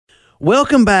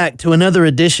Welcome back to another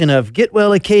edition of Get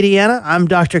Well Acadiana. I'm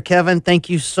Dr. Kevin.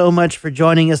 Thank you so much for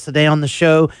joining us today on the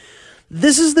show.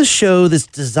 This is the show that's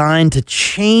designed to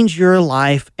change your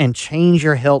life and change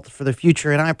your health for the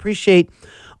future, and I appreciate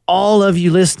all of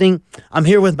you listening. I'm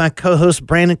here with my co-host,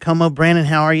 Brandon Comeaux. Brandon,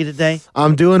 how are you today?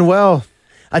 I'm doing well.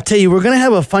 I tell you, we're going to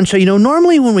have a fun show. You know,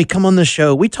 normally when we come on the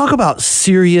show, we talk about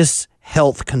serious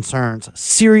health concerns,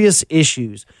 serious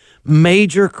issues,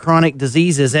 major chronic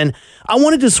diseases. And I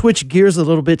wanted to switch gears a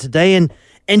little bit today and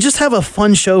just have a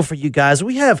fun show for you guys.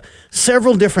 We have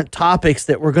several different topics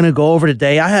that we're going to go over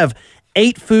today. I have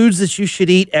 8 foods that you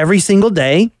should eat every single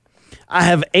day. I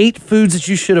have 8 foods that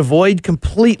you should avoid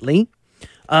completely.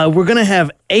 We're going to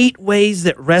have 8 ways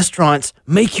that restaurants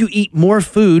make you eat more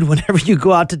food whenever you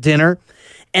go out to dinner.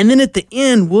 And then at the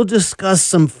end, we'll discuss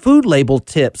some food label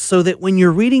tips so that when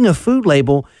you're reading a food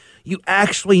label, you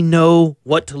actually know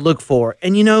what to look for.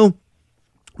 And you know,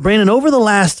 Brandon, over the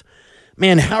last,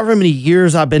 however many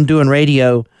years I've been doing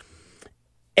radio,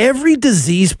 every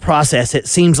disease process, it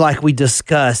seems like we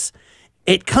discuss,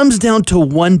 it comes down to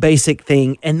one basic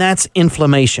thing, and that's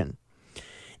inflammation.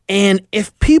 And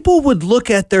if people would look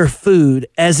at their food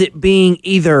as it being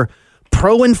either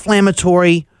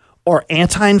pro-inflammatory or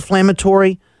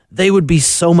anti-inflammatory, they would be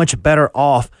so much better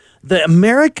off. The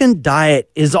American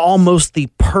diet is almost the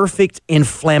perfect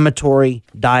inflammatory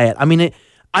diet. I mean,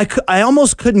 I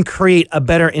almost couldn't create a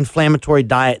better inflammatory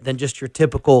diet than just your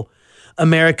typical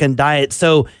American diet.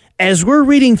 So as we're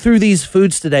reading through these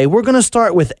foods today, we're going to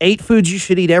start with 8 foods you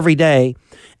should eat every day.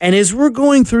 And as we're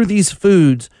going through these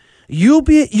foods, you'll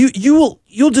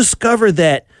discover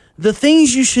that the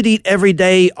things you should eat every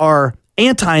day are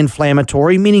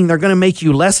anti-inflammatory, meaning they're going to make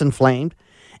you less inflamed.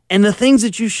 And the things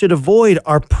that you should avoid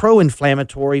are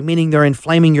pro-inflammatory, meaning they're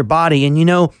inflaming your body. And you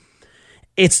know,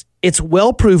 it's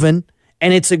well proven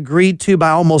and it's agreed to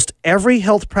by almost every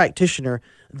health practitioner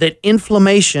that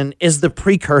inflammation is the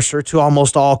precursor to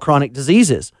almost all chronic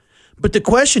diseases. But the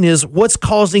question is, what's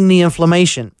causing the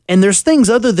inflammation? And there's things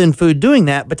other than food doing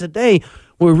that, but today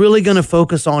we're really going to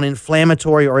focus on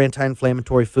inflammatory or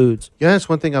anti-inflammatory foods. Yeah, that's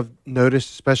one thing I've noticed,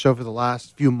 especially over the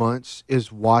last few months,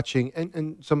 is watching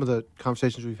and some of the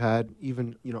conversations we've had,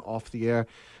 even off the air,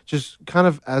 just kind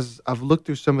of as I've looked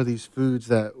through some of these foods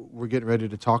that we're getting ready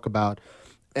to talk about,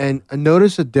 and I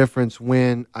notice a difference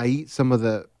when I eat some of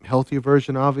the healthier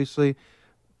version. Obviously,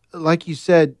 like you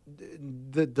said,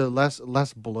 the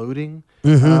less bloating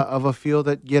of a feel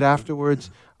that you get afterwards.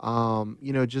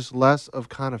 Just less of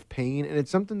kind of pain. And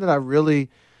it's something that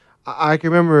I can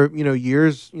remember,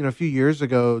 a few years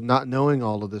ago, not knowing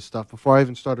all of this stuff before I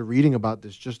even started reading about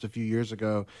this just a few years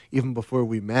ago, even before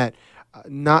we met,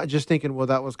 not just thinking, well,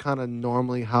 that was kind of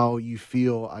normally how you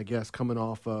feel, I guess, coming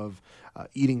off of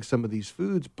eating some of these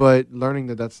foods, but learning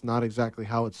that that's not exactly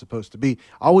how it's supposed to be.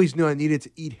 I always knew I needed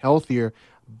to eat healthier,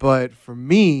 but for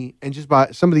me, and just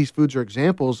by some of these foods are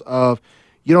examples of,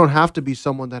 you don't have to be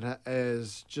someone that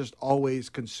is just always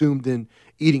consumed in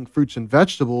eating fruits and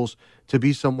vegetables to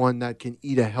be someone that can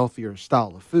eat a healthier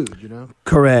style of food,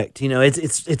 Correct.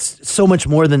 It's so much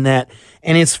more than that.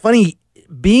 And it's funny,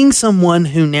 being someone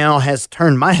who now has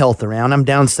turned my health around, I'm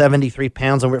down 73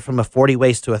 pounds. I went from a 40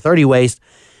 waist to a 30 waist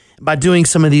by doing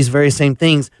some of these very same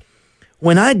things.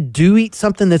 When I do eat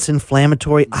something that's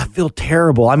inflammatory, I feel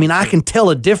terrible. I mean, I can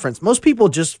tell a difference. Most people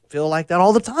just feel like that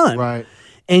all the time. Right.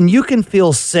 And you can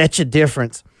feel such a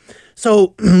difference.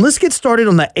 So let's get started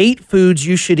on the 8 foods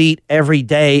you should eat every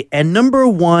day. And number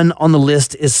 1 on the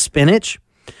list is spinach.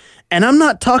 And I'm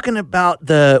not talking about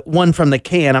the one from the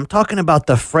can. I'm talking about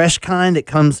the fresh kind that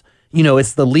comes,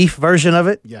 it's the leaf version of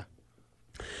it. Yeah.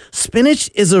 Spinach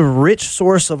is a rich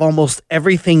source of almost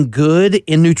everything good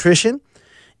in nutrition.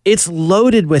 It's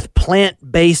loaded with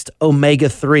plant-based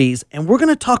omega-3s. And we're going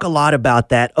to talk a lot about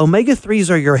that. Omega-3s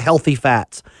are your healthy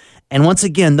fats. And once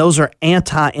again, those are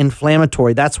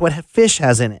anti-inflammatory. That's what fish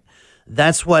has in it.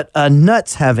 That's what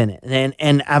nuts have in it.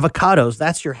 And avocados,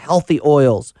 that's your healthy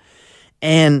oils.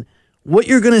 And what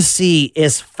you're going to see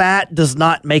is fat does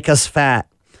not make us fat.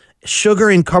 Sugar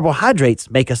and carbohydrates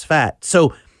make us fat.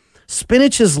 So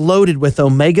spinach is loaded with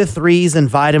omega-3s and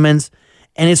vitamins,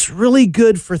 and it's really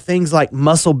good for things like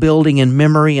muscle building and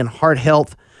memory and heart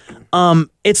health.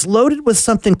 It's loaded with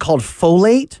something called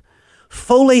folate.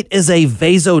 Folate is a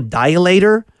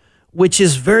vasodilator, which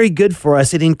is very good for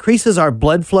us. It increases our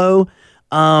blood flow.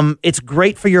 It's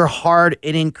great for your heart.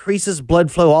 It increases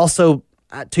blood flow also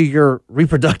to your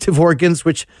reproductive organs,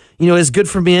 which, is good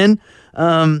for men.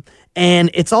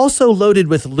 And it's also loaded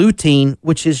with lutein,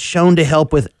 which is shown to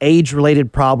help with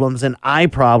age-related problems and eye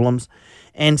problems.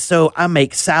 And so I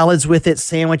make salads with it,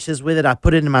 sandwiches with it. I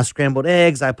put it in my scrambled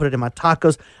eggs. I put it in my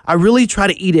tacos. I really try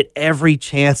to eat it every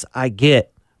chance I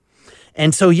get.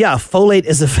 And so, yeah, folate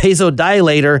is a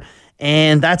vasodilator,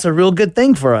 and that's a real good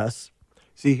thing for us.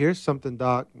 See, here's something,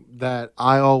 Doc, that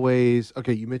I always,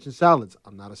 okay, you mentioned salads.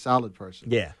 I'm not a salad person.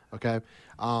 Yeah. Okay.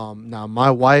 Now, my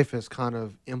wife has kind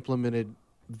of implemented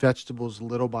vegetables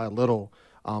little by little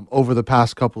over the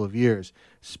past couple of years.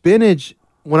 Spinach,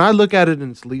 when I look at it in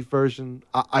its leaf version,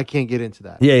 I can't get into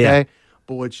that. Yeah, okay? yeah.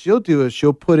 But what she'll do is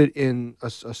she'll put it in a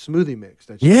smoothie mix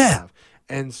that she have.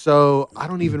 And so I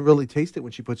don't even really taste it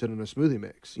when she puts it in a smoothie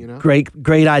mix, you know?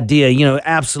 Great idea. You know,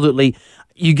 absolutely.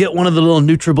 You get one of the little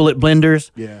NutriBullet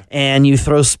blenders, and you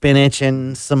throw spinach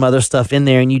and some other stuff in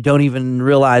there, and you don't even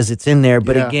realize it's in there.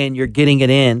 But again, you're getting it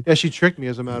in. Yeah, she tricked me,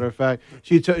 as a matter of fact.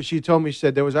 She told me, she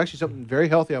said, there was actually something very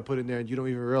healthy I put in there, and you don't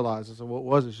even realize. I said, what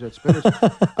was it? She said, spinach.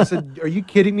 I said, are you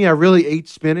kidding me? I really ate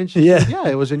spinach? She said, yeah,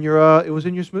 it was in your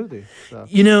smoothie. So.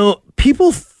 You know,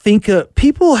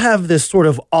 people have this sort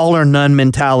of all or none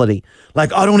mentality.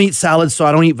 Like, I don't eat salads, so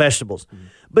I don't eat vegetables. Mm-hmm.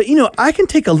 But, you know, I can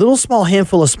take a little small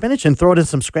handful of spinach and throw it in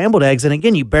some scrambled eggs. And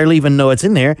again, you barely even know it's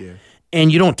in there. Yeah. And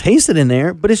you don't taste it in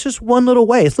there, but it's just one little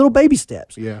way. It's little baby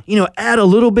steps. Yeah. You know, add a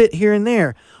little bit here and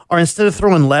there. Or instead of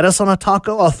throwing lettuce on a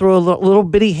taco, I'll throw a little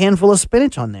bitty handful of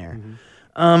spinach on there. Mm-hmm.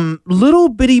 Little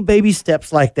bitty baby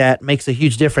steps like that makes a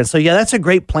huge difference. So, yeah, that's a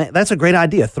great plan. That's a great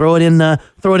idea. Throw it in a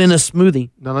smoothie.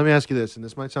 Now, let me ask you this, and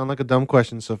this might sound like a dumb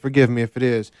question, so forgive me if it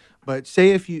is. But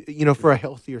say if you know, for a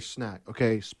healthier snack,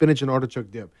 okay, spinach and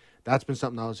artichoke dip. That's been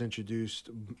something I was introduced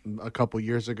a couple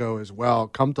years ago as well.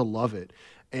 Come to love it.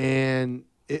 And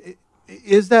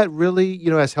is that really,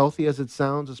 you know, as healthy as it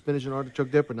sounds, a spinach and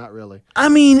artichoke dip, or not really? I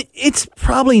mean, it's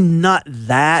probably not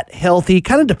that healthy.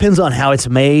 Kind of depends on how it's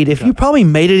made. If you probably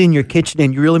made it in your kitchen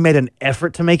and you really made an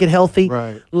effort to make it healthy,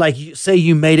 right? Like say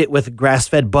you made it with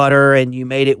grass-fed butter and you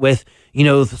made it with, you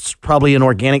know, probably an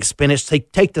organic spinach.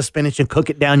 Take the spinach and cook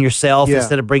it down yourself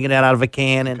instead of bringing it out of a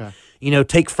can and. You know,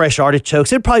 take fresh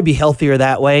artichokes. It'd probably be healthier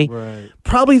that way. Right.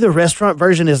 Probably the restaurant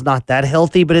version is not that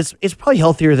healthy, but it's probably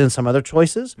healthier than some other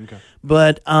choices. Okay.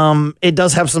 But it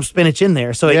does have some spinach in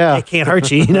there, so it can't hurt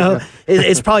you. You know,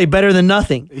 it's probably better than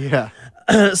nothing. Yeah.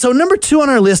 So number 2 on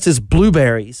our list is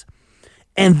blueberries,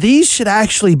 and these should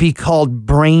actually be called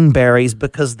brain berries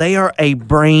because they are a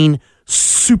brain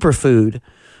superfood.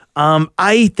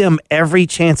 I eat them every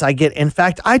chance I get. In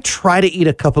fact, I try to eat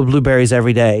a cup of blueberries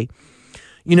every day.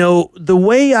 You know, the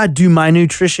way I do my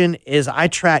nutrition is I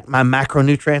track my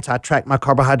macronutrients. I track my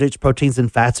carbohydrates, proteins,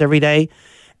 and fats every day.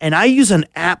 And I use an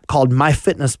app called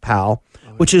MyFitnessPal,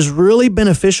 which is really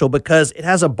beneficial because it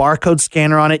has a barcode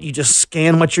scanner on it. You just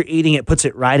scan what you're eating. It puts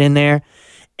it right in there.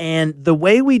 And the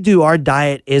way we do our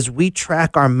diet is we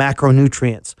track our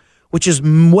macronutrients, which is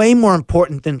way more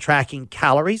important than tracking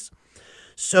calories.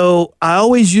 So I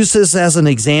always use this as an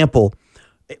example.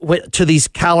 To these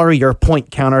calorie or point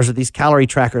counters or these calorie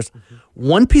trackers,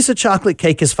 1 piece of chocolate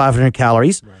cake is 500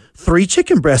 calories. Right. 3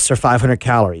 chicken breasts are 500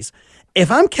 calories.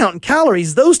 If I'm counting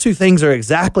calories, those 2 things are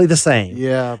exactly the same.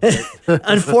 Yeah.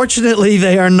 Unfortunately,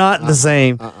 they are not the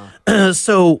same.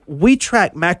 So we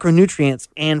track macronutrients,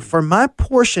 and for my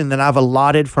portion that I've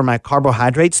allotted for my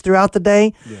carbohydrates throughout the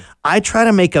day, I try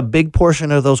to make a big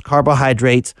portion of those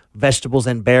carbohydrates vegetables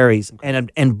and berries,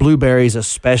 and blueberries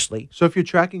especially. So if you're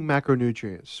tracking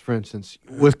macronutrients, for instance,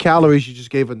 with calories, you just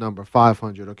gave a number,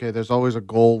 500, okay? There's always a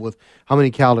goal with how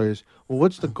many calories. Well,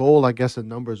 what's the goal, I guess, in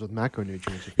numbers with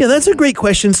macronutrients? Yeah, that's a great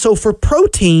question. So for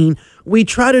protein, we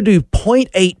try to do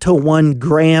 0.8 to 1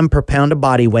 gram per pound of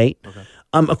body weight. Okay.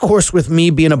 Of course, with me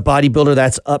being a bodybuilder,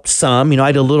 that's up some. You know,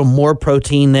 I eat a little more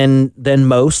protein than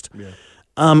most.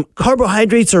 Yeah.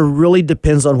 Carbohydrates really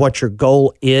depends on what your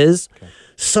goal is. Okay.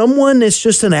 Someone that's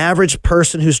just an average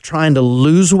person who's trying to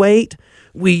lose weight,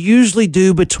 we usually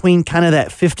do between kind of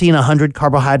that 50 and 100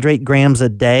 carbohydrate grams a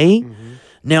day. Mm-hmm.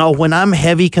 Now, when I'm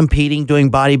heavy competing, doing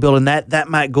bodybuilding, that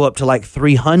might go up to like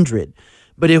 300.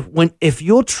 But if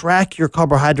you'll track your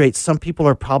carbohydrates, some people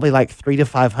are probably like 300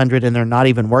 to 500 and they're not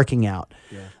even working out.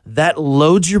 Yeah. That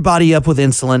loads your body up with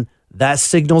insulin. That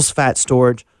signals fat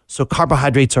storage. So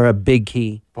carbohydrates are a big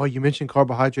key. Boy, you mentioned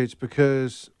carbohydrates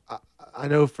because I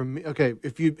know for me, okay,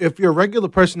 if you're a regular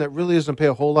person that really doesn't pay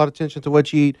a whole lot of attention to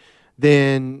what you eat,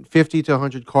 then 50 to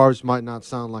 100 carbs might not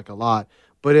sound like a lot.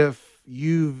 But if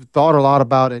you've thought a lot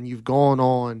about and you've gone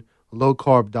on low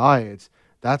carb diets,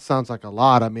 that sounds like a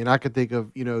lot. I mean, I could think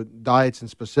of, you know, diets and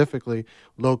specifically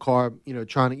low carb, you know,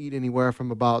 trying to eat anywhere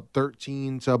from about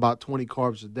 13 to about 20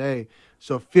 carbs a day.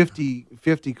 So 50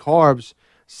 carbs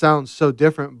sounds so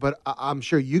different, but I'm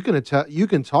sure you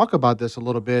can talk about this a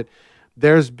little bit.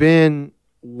 There's been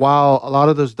while a lot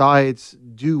of those diets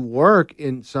do work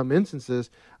in some instances,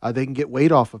 they can get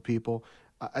weight off of people.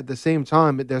 At the same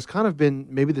time, there's kind of been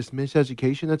maybe this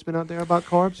miseducation that's been out there about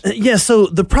carbs. Yeah, so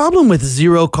the problem with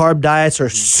zero carb diets or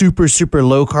super, super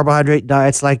low carbohydrate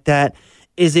diets like that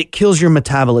is it kills your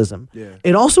metabolism. Yeah.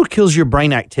 It also kills your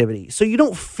brain activity. So you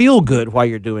don't feel good while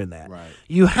you're doing that. Right.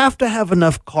 You have to have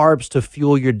enough carbs to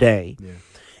fuel your day. Yeah.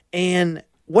 And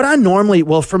what I normally,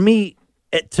 well, for me,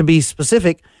 to be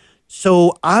specific,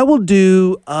 so I will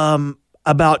do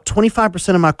about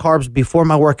 25% of my carbs before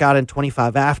my workout and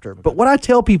 25 after. But what I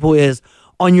tell people is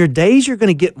on your days you're going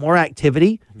to get more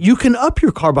activity, you can up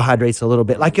your carbohydrates a little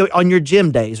bit, like on your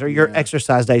gym days or your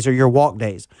exercise days or your walk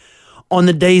days. On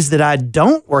the days that I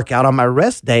don't work out, on my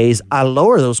rest days, I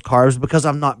lower those carbs because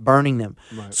I'm not burning them.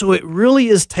 Right. So it really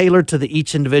is tailored to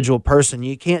each individual person.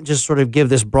 You can't just sort of give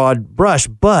this broad brush,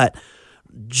 but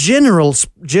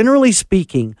generally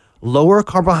speaking, lower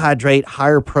carbohydrate,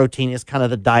 higher protein is kind of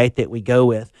the diet that we go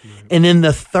with. Mm-hmm. And then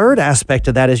the third aspect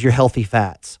of that is your healthy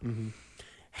fats. Mm-hmm.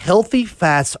 Healthy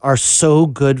fats are so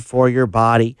good for your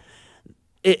body.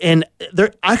 And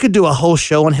I could do a whole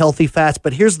show on healthy fats,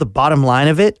 but here's the bottom line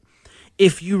of it.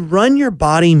 If you run your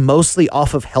body mostly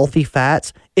off of healthy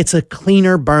fats, it's a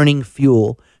cleaner burning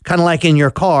fuel. Kind of like in your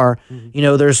car,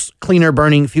 there's cleaner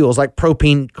burning fuels, like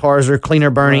propane cars are cleaner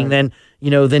burning than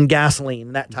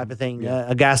gasoline, that type of thing.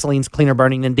 Yeah. Gasoline's cleaner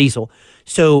burning than diesel.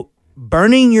 So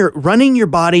running your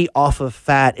body off of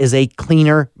fat is a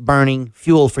cleaner burning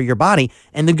fuel for your body.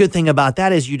 And the good thing about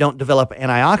that is you don't develop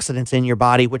antioxidants in your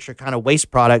body, which are kind of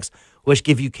waste products, which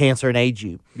give you cancer and age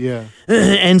you. Yeah.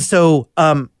 And so,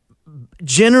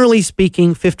 generally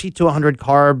speaking, 50 to 100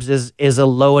 carbs is a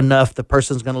low enough. The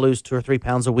person's going to lose 2 or 3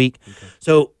 pounds a week. Okay.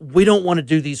 So we don't want to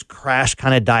do these crash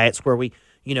kind of diets where where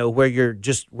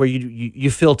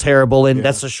you feel terrible and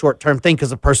that's a short-term thing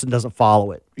because the person doesn't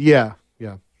follow it. Yeah.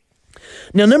 Yeah.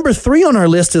 Now, number 3 on our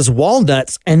list is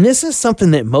walnuts, and this is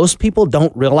something that most people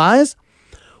don't realize.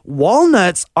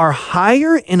 Walnuts are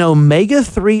higher in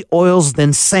omega-3 oils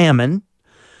than salmon.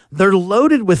 They're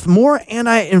loaded with more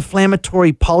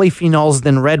anti-inflammatory polyphenols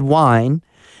than red wine,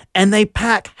 and they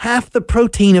pack half the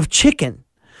protein of chicken.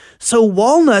 So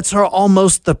walnuts are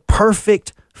almost the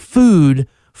perfect food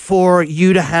for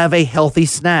you to have a healthy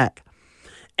snack.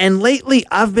 And lately,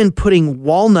 I've been putting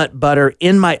walnut butter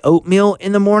in my oatmeal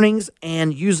in the mornings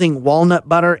and using walnut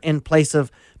butter in place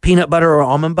of peanut butter or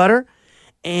almond butter.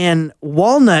 And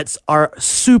walnuts are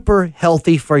super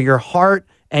healthy for your heart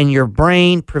and your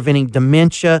brain, preventing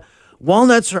dementia.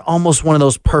 Walnuts are almost one of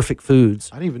those perfect foods.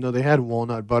 I didn't even know they had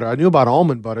walnut butter. I knew about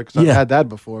almond butter because I've had that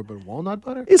before, but walnut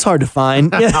butter? It's hard to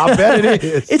find. I bet it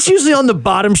is. It's usually on the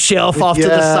bottom shelf off to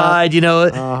the side,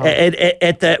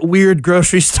 at that weird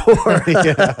grocery store.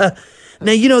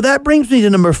 Now, that brings me to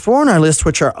number 4 on our list,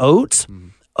 which are oats.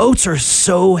 Oats are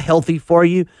so healthy for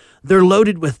you. They're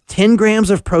loaded with 10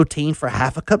 grams of protein for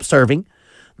half a cup serving.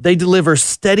 They deliver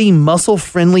steady,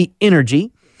 muscle-friendly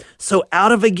energy. So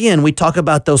again, we talk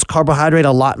about those carbohydrate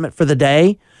allotment for the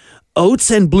day. Oats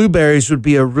and blueberries would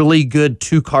be a really good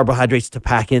 2 carbohydrates to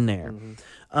pack in there.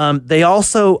 Mm-hmm. They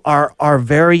also are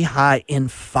very high in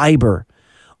fiber.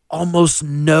 Almost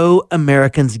no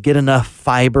Americans get enough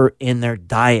fiber in their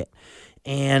diet.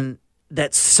 And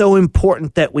that's so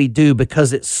important that we do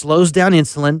because it slows down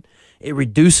insulin, it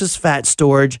reduces fat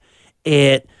storage,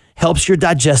 it helps your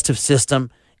digestive system.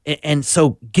 And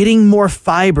so getting more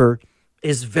fiber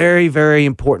is very, very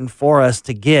important for us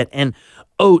to get. And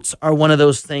oats are one of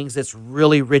those things that's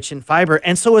really rich in fiber.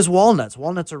 And so is walnuts.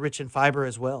 Walnuts are rich in fiber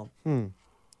as well.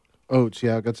 Oats,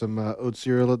 yeah. I've got some oat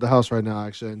cereal at the house right now. I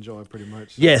actually enjoy pretty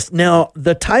much. Yes. Now,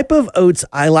 the type of oats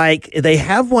I like, they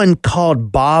have one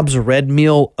called Bob's Red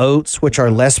Meal Oats, which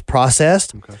are less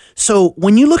processed. Okay. So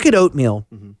when you look at oatmeal,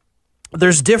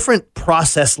 there's different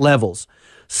process levels.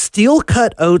 Steel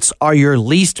cut oats are your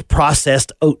least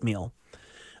processed oatmeal.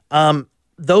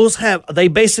 They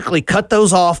basically cut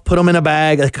those off, put them in a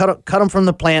bag. They cut them from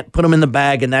the plant, put them in the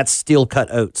bag, and that's steel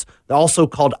cut oats. They're also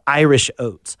called Irish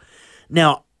oats.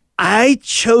 Now, I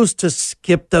chose to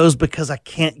skip those because I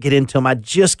can't get into them. I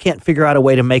just can't figure out a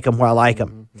way to make them where I like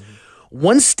them.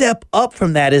 One step up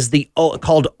from that is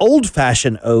called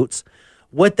old-fashioned oats.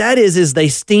 What that is they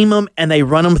steam them and they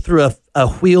run them through a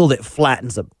wheel that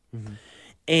flattens them.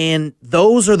 And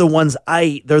those are the ones I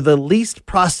eat. They're the least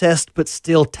processed, but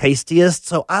still tastiest.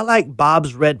 So I like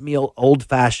Bob's Red Meal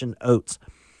old-fashioned oats.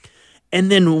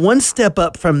 And then one step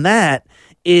up from that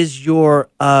is your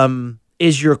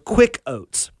quick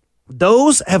oats.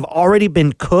 Those have already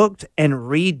been cooked and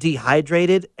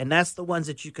re-dehydrated, and that's the ones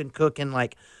that you can cook in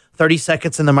like 30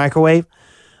 seconds in the microwave.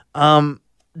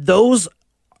 Those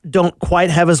don't quite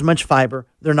have as much fiber.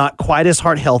 They're not quite as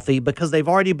heart healthy because they've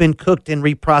already been cooked and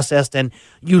reprocessed, and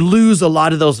you lose a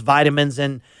lot of those vitamins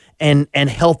and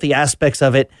healthy aspects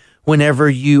of it whenever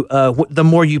you the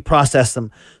more you process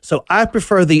them. So I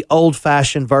prefer the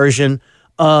old-fashioned version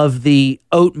of the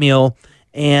oatmeal,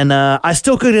 and I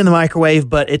still cook it in the microwave,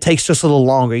 but it takes just a little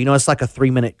longer. It's like a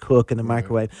 3-minute cook in the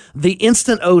microwave. The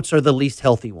instant oats are the least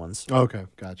healthy ones. Okay,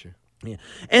 gotcha. Yeah.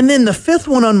 And then the fifth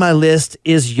one on my list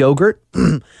is yogurt.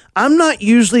 I'm not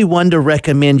usually one to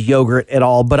recommend yogurt at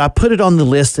all, but I put it on the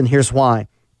list, and here's why.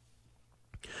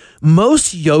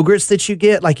 Most yogurts that you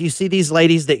get, like you see these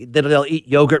ladies that they'll eat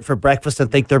yogurt for breakfast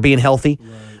and think they're being healthy.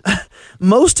 Right.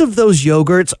 Most of those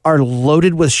yogurts are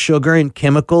loaded with sugar and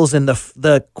chemicals, and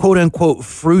the quote unquote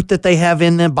fruit that they have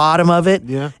in the bottom of it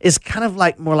is kind of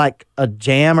like more like a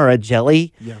jam or a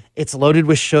jelly. Yeah. It's loaded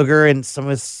with sugar and some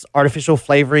of its artificial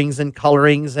flavorings and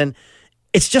colorings, and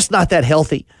it's just not that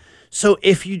healthy. So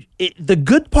the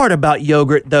good part about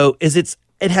yogurt though is it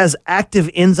has active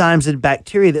enzymes and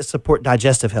bacteria that support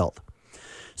digestive health.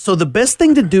 So the best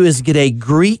thing to do is get a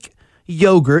Greek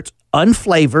yogurt,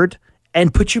 unflavored,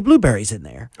 and put your blueberries in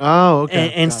there. Oh,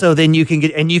 okay. And so then you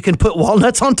can put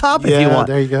walnuts on top if you want.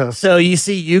 There you go. So you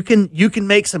see, you can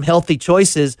make some healthy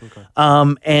choices,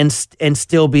 and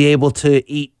still be able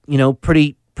to eat,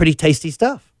 pretty tasty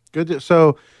stuff. Good.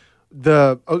 So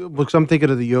because I'm thinking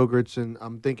of the yogurts, and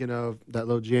I'm thinking of that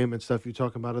little jam and stuff you're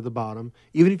talking about at the bottom.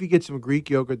 Even if you get some Greek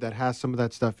yogurt that has some of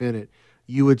that stuff in it,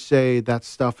 you would say that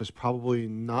stuff is probably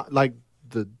not like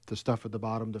the stuff at the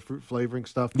bottom, the fruit flavoring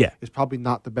stuff. Yeah, is probably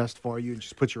not the best for you. And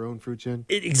just put your own fruits in.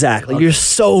 Exactly. Okay. You're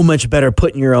so much better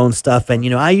putting your own stuff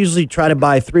in. I usually try to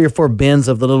buy 3 or 4 bins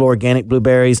of the little organic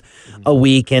blueberries a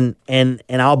week, and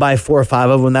I'll buy 4 or 5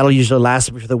 of them. That'll usually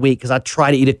last me for the week because I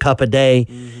try to eat a cup a day.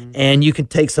 And you can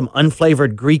take some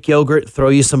unflavored Greek yogurt, throw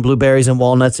you some blueberries and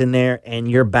walnuts in there,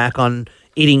 and you're back on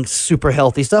eating super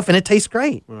healthy stuff, and it tastes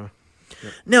great.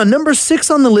 Now, number 6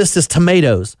 on the list is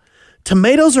tomatoes.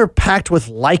 Tomatoes are packed with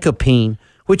lycopene,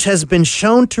 which has been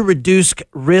shown to reduce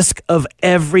risk of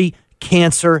every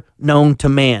cancer known to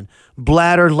man.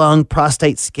 Bladder, lung,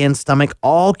 prostate, skin, stomach,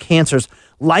 all cancers.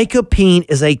 Lycopene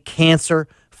is a cancer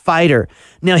fighter.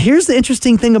 Now, here's the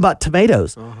interesting thing about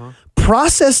tomatoes.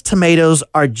 Processed tomatoes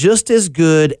are just as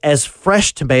good as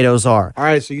fresh tomatoes are. All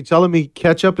right, so you telling me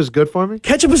ketchup is good for me?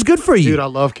 Ketchup is good for you. Dude, I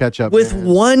love ketchup. With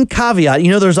one caveat.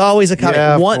 There's always a caveat.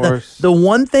 Yeah, of course. The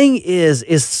one thing is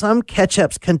some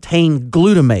ketchups contain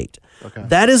glutamate. Okay.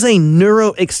 That is a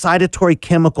neuroexcitatory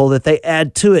chemical that they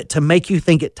add to it to make you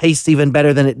think it tastes even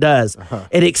better than it does.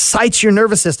 It excites your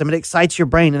nervous system. It excites your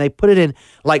brain. And they put it in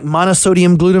like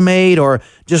monosodium glutamate or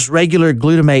just regular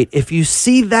glutamate. If you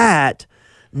see that,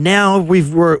 now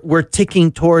we're ticking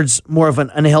towards more of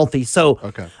an unhealthy. So,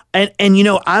 and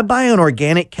I buy an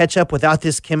organic ketchup without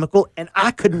this chemical, and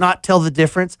I could not tell the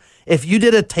difference. If you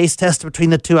did a taste test between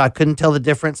the two, I couldn't tell the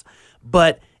difference.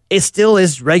 But it still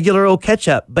is regular old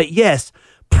ketchup. But yes,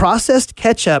 processed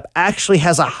ketchup actually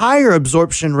has a higher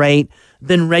absorption rate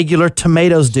than regular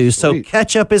tomatoes do. So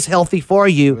ketchup is healthy for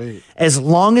you as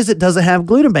long as it doesn't have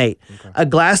glutamate. A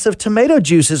glass of tomato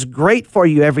juice is great for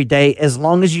you every day as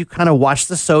long as you kind of watch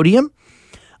the sodium.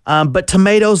 But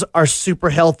tomatoes are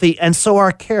super healthy, and so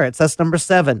are carrots. That's number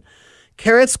 7.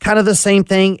 Carrots, kind of the same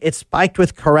thing. It's spiked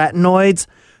with carotenoids,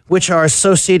 which are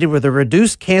associated with a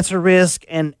reduced cancer risk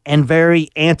and very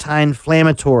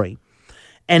anti-inflammatory.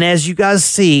 And as you guys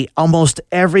see, almost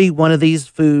every one of these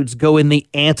foods go in the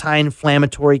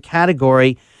anti-inflammatory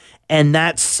category, and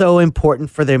that's so important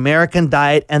for the American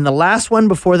diet. And the last one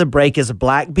before the break is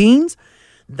black beans.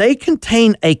 They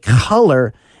contain a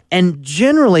color, and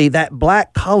generally that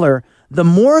black color, the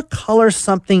more color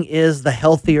something is, the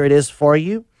healthier it is for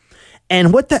you.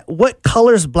 And what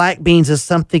colors black beans is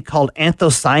something called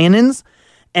anthocyanins,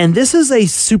 and this is a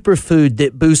superfood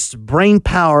that boosts brain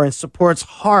power and supports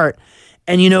heart.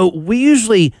 And, we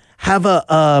usually have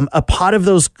a pot of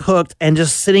those cooked and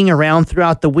just sitting around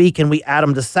throughout the week, and we add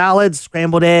them to salads,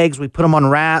 scrambled eggs, we put them on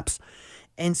wraps.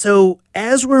 And so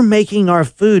as we're making our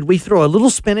food, we throw a little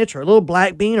spinach or a little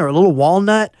black bean or a little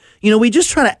walnut. We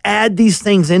just try to add these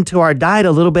things into our diet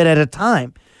a little bit at a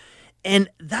time. And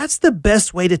that's the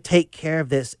best way to take care of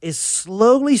this, is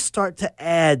slowly start to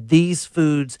add these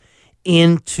foods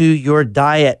into your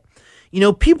diet.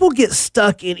 People get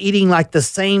stuck in eating like the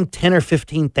same 10 or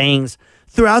 15 things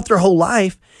throughout their whole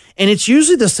life, and it's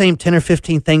usually the same 10 or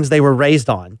 15 things they were raised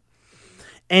on.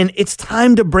 And it's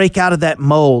time to break out of that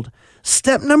mold.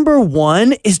 Step number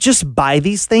 1 is just buy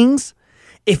these things.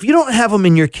 If you don't have them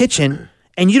in your kitchen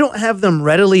and you don't have them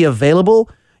readily available,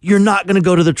 you're not going to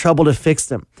go to the trouble to fix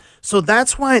them. So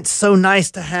that's why it's so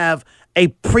nice to have a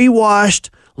pre-washed,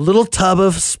 little tub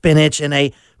of spinach and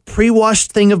a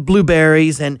pre-washed thing of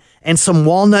blueberries and some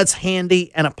walnuts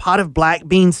handy and a pot of black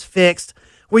beans fixed,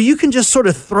 where you can just sort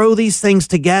of throw these things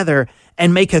together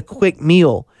and make a quick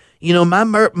meal. You know,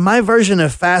 my version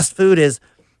of fast food is,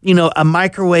 you know, a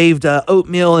microwaved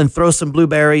oatmeal and throw some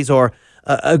blueberries, or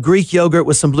a Greek yogurt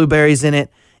with some blueberries in it.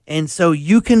 And so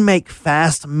you can make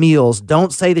fast meals.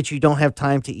 Don't say that you don't have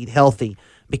time to eat healthy,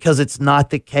 because it's not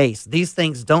the case. These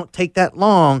things don't take that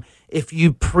long if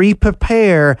you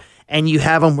pre-prepare and you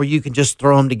have them where you can just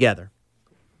throw them together.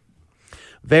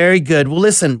 Very good. Well,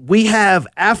 listen, we have,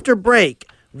 after break,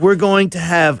 we're going to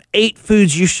have 8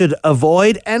 foods you should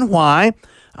avoid and why.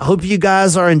 I hope you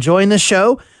guys are enjoying the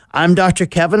show. I'm Dr.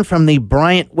 Kevin from the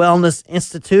Bryant Wellness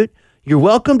Institute. You're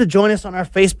welcome to join us on our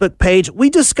Facebook page.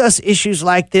 We discuss issues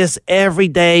like this every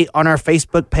day on our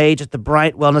Facebook page at the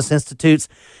Bryant Wellness Institutes.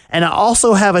 And I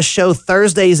also have a show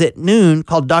Thursdays at noon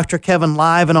called Dr. Kevin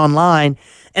Live and Online.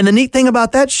 And the neat thing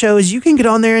about that show is you can get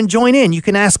on there and join in. You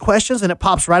can ask questions and it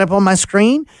pops right up on my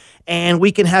screen. And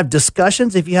we can have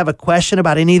discussions. If you have a question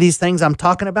about any of these things I'm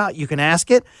talking about, you can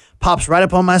ask it. Pops right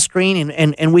up on my screen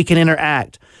and we can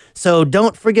interact. So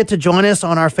don't forget to join us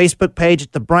on our Facebook page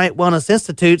at the Bryant Wellness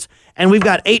Institutes. And we've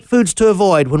got 8 foods to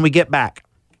avoid when we get back.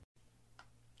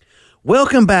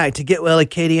 Welcome back to Get Well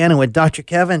Acadiana with Dr.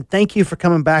 Kevin. Thank you for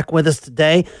coming back with us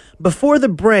today. Before the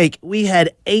break, we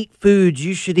had 8 foods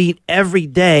you should eat every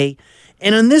day.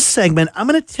 And in this segment, I'm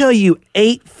going to tell you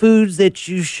 8 foods that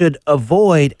you should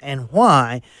avoid and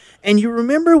why. And you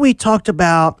remember we talked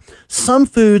about some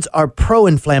foods are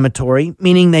pro-inflammatory,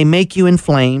 meaning they make you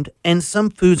inflamed, and some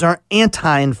foods are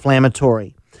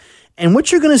anti-inflammatory. And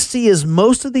what you're going to see is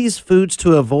most of these foods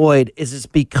to avoid is it's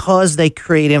because they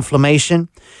create inflammation.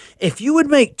 If you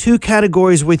would make 2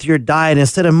 categories with your diet,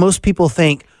 instead of most people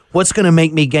think, what's going to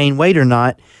make me gain weight or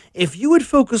not, if you would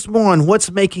focus more on what's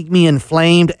making me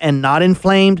inflamed and not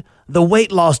inflamed, the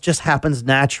weight loss just happens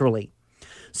naturally.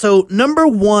 So number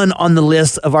 1 on the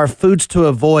list of our foods to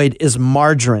avoid is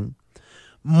margarine.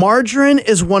 Margarine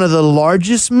is one of the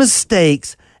largest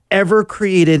mistakes ever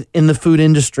created in the food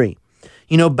industry.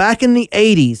 You know, back in the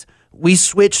 80s, we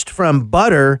switched from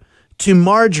butter to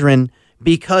margarine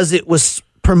because it was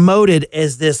promoted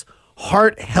as this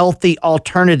heart-healthy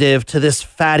alternative to this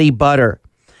fatty butter.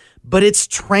 But it's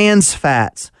trans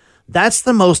fats. That's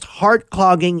the most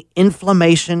heart-clogging,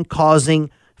 inflammation-causing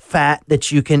fat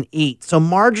that you can eat. So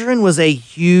margarine was a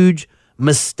huge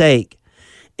mistake.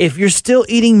 If you're still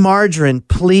eating margarine,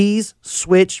 please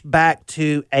switch back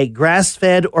to a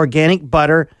grass-fed organic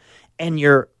butter, and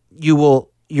your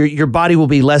body will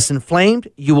be less inflamed,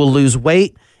 you will lose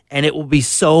weight, and it will be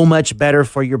so much better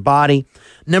for your body.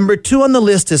 Number 2 on the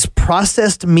list is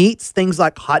processed meats, things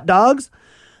like hot dogs.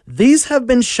 These have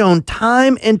been shown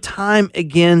time and time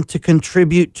again to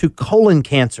contribute to colon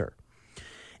cancer.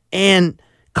 And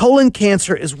colon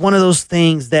cancer is one of those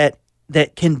things that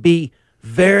can be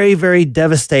very, very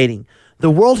devastating. The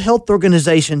World Health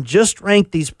Organization just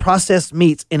ranked these processed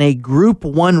meats in a Group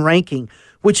 1 ranking,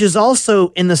 which is also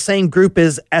in the same group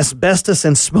as asbestos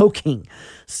and smoking.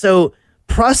 So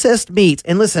processed meats,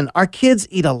 and listen, our kids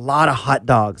eat a lot of hot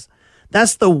dogs.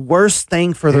 That's the worst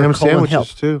thing for their colon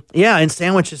health. Too. Yeah, and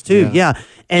sandwiches too. Yeah.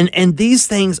 And these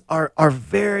things are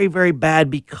very, very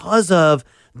bad because of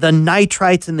the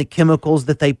nitrites and the chemicals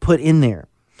that they put in there.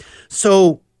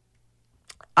 So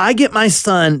I get my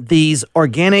son these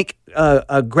organic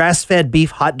grass-fed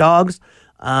beef hot dogs.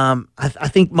 I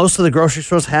think most of the grocery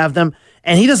stores have them,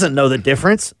 and he doesn't know the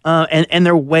difference, and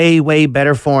they're way, way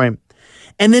better for him.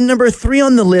 And then number 3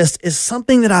 on the list is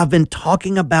something that I've been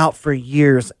talking about for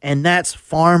years, and that's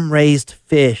farm-raised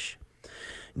fish.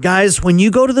 Guys, when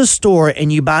you go to the store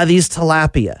and you buy these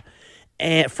tilapia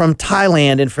from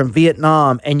Thailand and from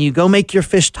Vietnam, and you go make your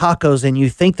fish tacos and you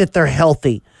think that they're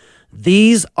healthy,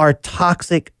 these are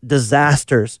toxic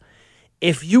disasters.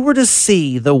 If you were to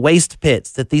see the waste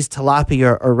pits that these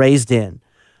tilapia are raised in,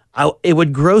 it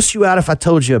would gross you out if I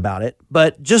told you about it,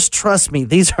 but just trust me,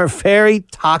 these are very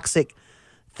toxic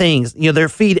things. You know,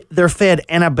 they're fed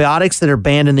antibiotics that are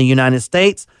banned in the United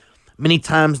States. Many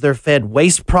times they're fed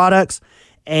waste products,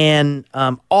 and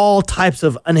all types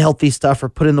of unhealthy stuff are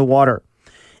put in the water.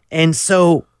 And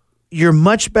so you're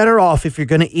much better off if you're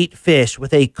going to eat fish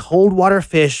with a cold water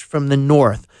fish from the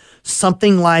north.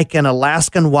 Something like an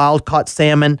Alaskan wild-caught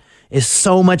salmon is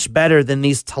so much better than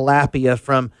these tilapia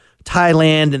from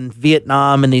Thailand and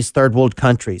Vietnam and these third world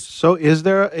countries. So is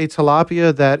there a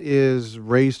tilapia that is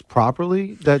raised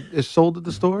properly that is sold at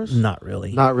the stores? Not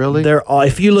really. Not really? They're all,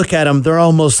 if you look at them, they're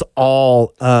almost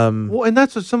all... well, and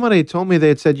that's what somebody told me. They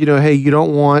had said, hey, you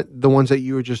don't want the ones that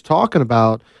you were just talking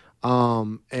about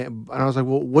And I was like,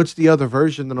 well, what's the other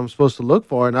version that I'm supposed to look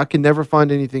for? And I can never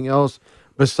find anything else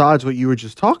besides what you were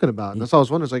just talking about. And that's all I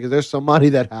was wondering. It's like, is there somebody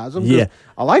that has them? Yeah.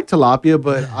 I like tilapia,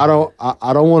 but I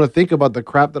don't want to think about the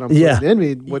crap that I'm putting in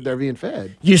me when they're being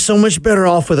fed. You're so much better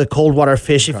off with a cold water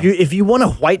fish. Okay. If you want a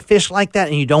white fish like that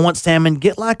and you don't want salmon,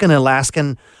 get like an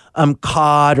Alaskan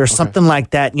cod or something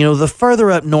like that. You know, the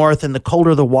further up north and the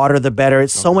colder the water, the better.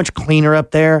 It's so much cleaner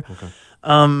up there. Okay.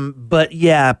 But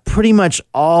yeah, pretty much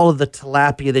all of the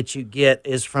tilapia that you get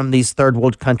is from these third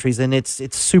world countries, and it's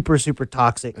super, super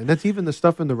toxic. And that's even the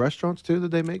stuff in the restaurants too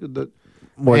that they make.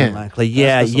 More than likely.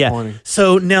 Yeah.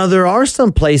 So now there are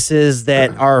some places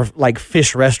that are like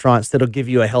fish restaurants that'll give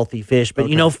you a healthy fish. But,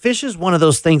 you know, fish is one of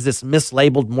those things that's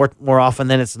mislabeled more often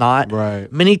than it's not.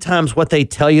 Right. Many times what they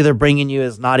tell you they're bringing you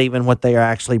is not even what they are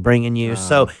actually bringing you.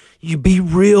 So you be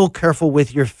real careful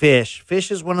with your fish.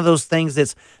 Fish is one of those things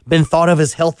that's been thought of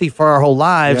as healthy for our whole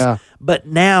lives. Yeah. But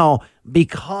now,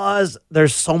 because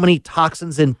there's so many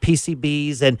toxins and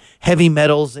PCBs and heavy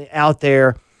metals out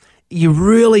there, you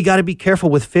really got to be careful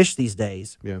with fish these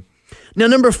days. Yeah. Now,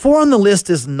 number 4 on the list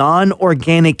is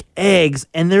non-organic eggs.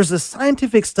 And there's a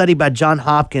scientific study by Johns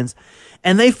Hopkins,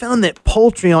 and they found that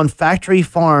poultry on factory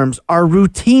farms are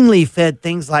routinely fed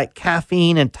things like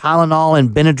caffeine and Tylenol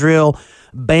and Benadryl,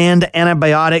 banned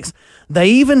antibiotics. They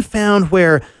even found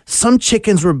where some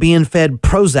chickens were being fed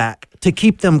Prozac to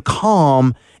keep them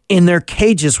calm in their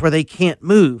cages where they can't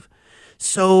move.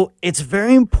 So it's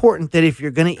very important that if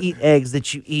you're going to eat eggs,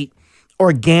 that you eat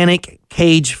organic,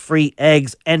 cage-free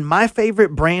eggs. And my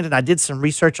favorite brand, and I did some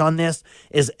research on this,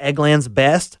 is Eggland's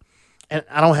Best. And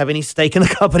I don't have any stake in the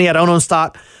company. I don't own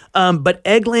stock. But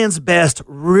Eggland's Best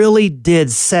really did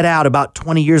set out about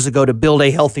 20 years ago to build a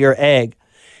healthier egg.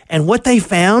 And what they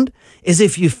found is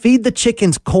if you feed the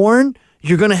chickens corn,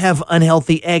 you're going to have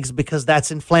unhealthy eggs because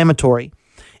that's inflammatory.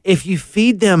 If you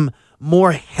feed them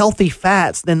more healthy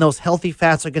fats, then those healthy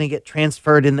fats are going to get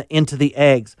transferred into the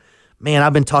eggs. Man,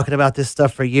 I've been talking about this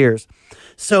stuff for years.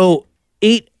 So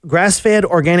eat grass-fed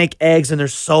organic eggs, and they're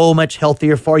so much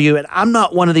healthier for you. And I'm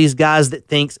not one of these guys that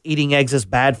thinks eating eggs is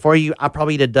bad for you. I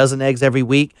probably eat a dozen eggs every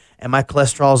week, and my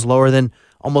cholesterol is lower than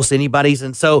almost anybody's.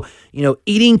 And so, you know,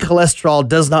 eating cholesterol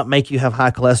does not make you have high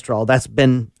cholesterol. That's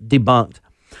been debunked.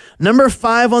 Number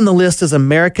 5 on the list is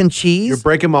American cheese. You're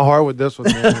breaking my heart with this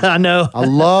one, man. I know. I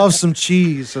love some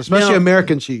cheese, especially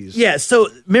American cheese. Yeah, so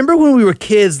remember when we were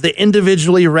kids, the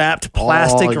individually wrapped,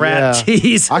 plastic wrapped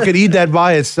cheese? I could eat that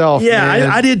by itself, man.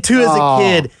 I did too as a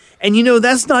kid. And you know,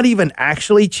 that's not even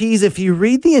actually cheese. If you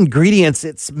read the ingredients,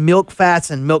 it's milk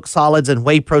fats and milk solids and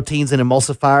whey proteins and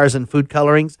emulsifiers and food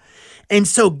colorings. And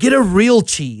so get a real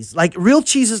cheese. Like, real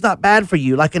cheese is not bad for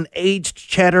you, like an aged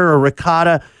cheddar or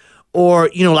ricotta. Or,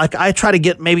 you know, like I try to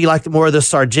get maybe like more of the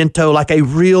Sargento, like a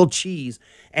real cheese.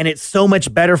 And it's so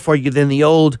much better for you than the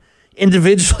old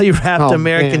individually wrapped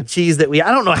American cheese that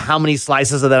I don't know how many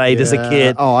slices of that I ate as a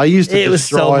kid. Oh, I used to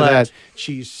destroy that.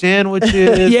 Cheese sandwiches.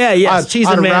 Cheese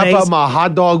and mayonnaise. Wrap up my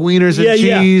hot dog wieners and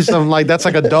cheese. I'm like, that's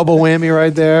like a double whammy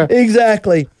right there.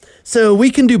 Exactly. So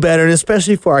we can do better, and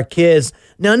especially for our kids.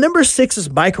 Now, number 6 is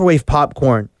microwave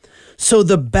popcorn. So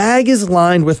the bag is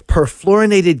lined with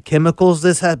perfluorinated chemicals.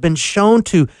 This has been shown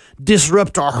to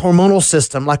disrupt our hormonal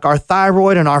system, like our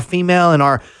thyroid and our female and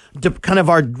our kind of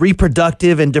our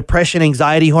reproductive and depression,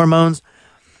 anxiety hormones.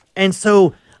 And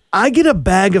so I get a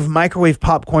bag of microwave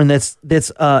popcorn it's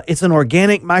an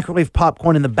organic microwave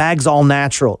popcorn, and the bag's all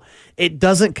natural. It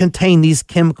doesn't contain these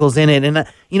chemicals in it. And,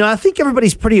 you know, I think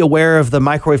everybody's pretty aware of the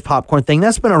microwave popcorn thing.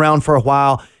 That's been around for a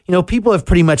while. You know, people have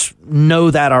pretty much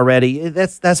know that already.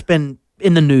 That's been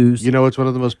in the news. You know, it's one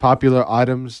of the most popular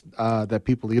items that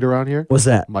people eat around here. What's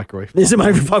that? Microwave. Is it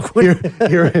microwave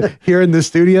popcorn? here in the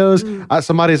studios,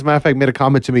 somebody, as a matter of fact, made a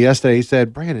comment to me yesterday. He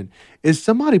said, "Brandon, is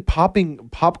somebody popping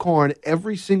popcorn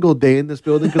every single day in this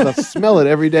building? Because I smell it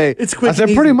every day." It's quick. I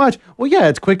said, pretty much. Well, yeah,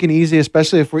 it's quick and easy,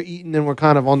 especially if we're eating and we're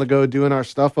kind of on the go doing our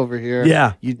stuff over here.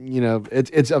 Yeah. You know,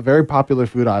 it's a very popular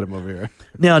food item over here.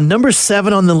 Now, number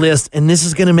 7 on the list, and this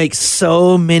is going to make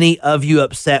so many of you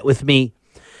upset with me,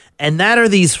 and that are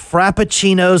these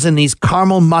frappuccinos and these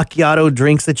caramel macchiato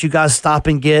drinks that you guys stop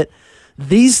and get.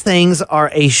 These things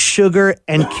are a sugar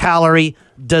and calorie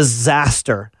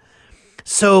disaster.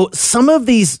 So some of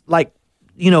these, like,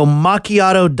 you know,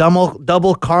 macchiato,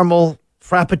 double caramel,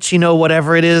 frappuccino,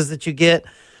 whatever it is that you get,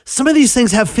 some of these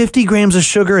things have 50 grams of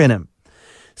sugar in them.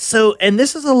 So, and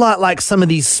this is a lot like some of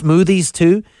these smoothies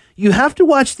too. You have to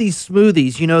watch these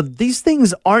smoothies. You know, these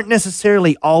things aren't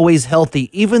necessarily always healthy,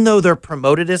 even though they're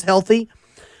promoted as healthy.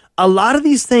 A lot of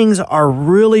these things are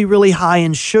really, really high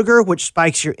in sugar, which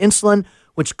spikes your insulin,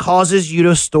 which causes you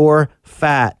to store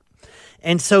fat.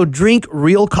 And so drink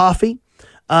real coffee.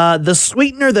 The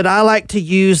sweetener that I like to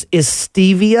use is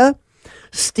stevia.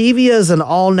 Stevia is an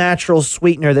all-natural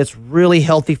sweetener that's really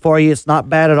healthy for you. It's not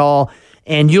bad at all.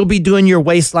 And you'll be doing your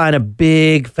waistline a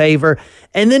big favor.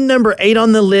 And then number 8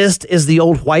 on the list is the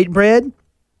old white bread.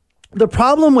 The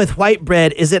problem with white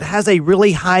bread is it has a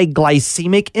really high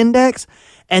glycemic index,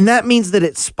 and that means that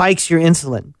it spikes your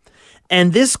insulin.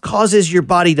 And this causes your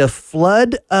body to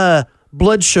flood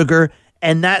blood sugar,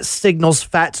 and that signals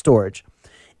fat storage.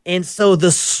 And so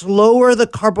the slower the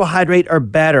carbohydrate are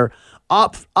better.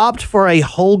 Opt for a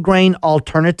whole grain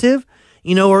alternative,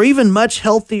 or even much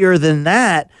healthier than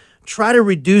that. Try to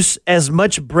reduce as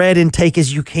much bread intake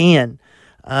as you can.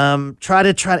 Try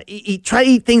to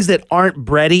eat things that aren't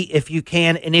bready if you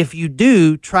can, and if you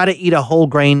do, try to eat a whole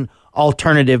grain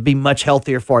alternative. Be much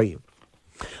healthier for you.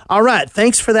 All right,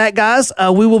 thanks for that, guys.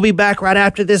 We will be back right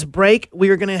after this break. We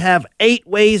are going to have 8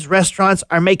 ways restaurants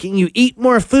are making you eat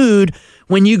more food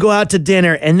when you go out to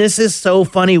dinner, and this is so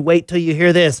funny. Wait till you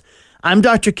hear this. I'm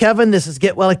Dr. Kevin. This is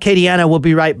Get Well Acadiana. We'll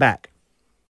be right back.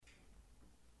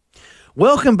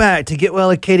 Welcome back to Get Well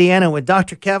Acadiana with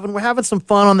Dr. Kevin. We're having some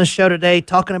fun on the show today,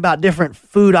 talking about different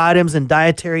food items and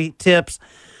dietary tips.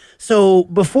 So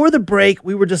before the break,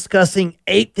 we were discussing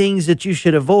 8 things that you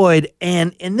should avoid.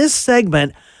 And in this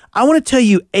segment, I want to tell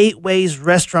you 8 ways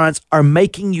restaurants are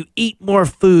making you eat more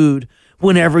food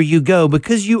whenever you go,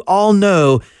 because you all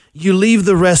know you leave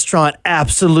the restaurant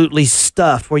absolutely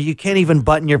stuffed where you can't even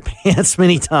button your pants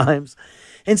many times.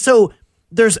 And so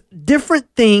there's different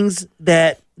things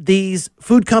that these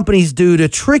food companies do to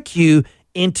trick you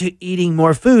into eating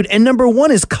more food. And number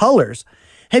 1 is colors.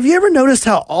 Have you ever noticed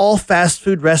how all fast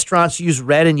food restaurants use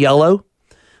red and yellow?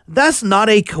 That's not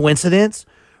a coincidence.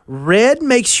 Red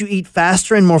makes you eat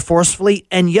faster and more forcefully,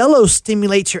 and yellow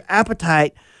stimulates your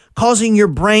appetite, causing your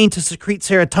brain to secrete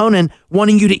serotonin,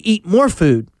 wanting you to eat more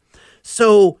food.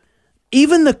 So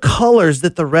even the colors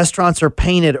that the restaurants are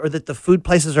painted or that the food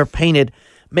places are painted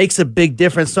makes a big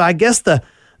difference. So I guess the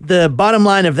bottom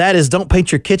line of that is don't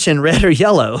paint your kitchen red or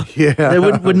yellow. Yeah.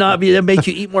 It would not be, that make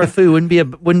you eat more food.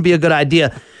 Wouldn't be a good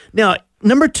idea. Now,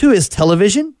 number 2 is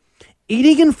television.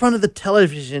 Eating in front of the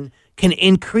television can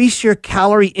increase your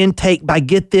calorie intake by,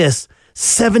 get this,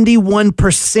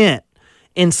 71%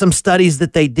 in some studies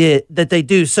that they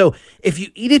do. So if you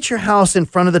eat at your house in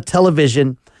front of the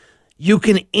television, you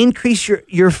can increase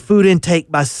your food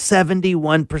intake by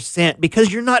 71%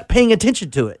 because you're not paying attention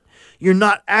to it. You're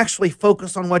not actually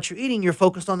focused on what you're eating. You're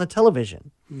focused on the television.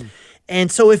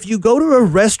 And so if you go to a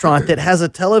restaurant that has a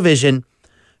television,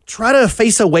 try to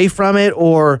face away from it,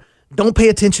 or don't pay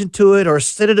attention to it, or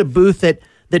sit at a booth that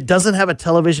doesn't have a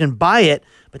television by it.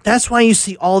 But that's why you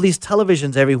see all these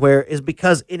televisions everywhere, is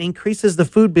because it increases the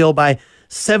food bill by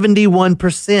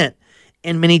 71%.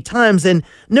 And many times. And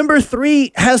number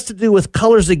 3 has to do with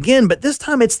colors again, but this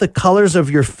time it's the colors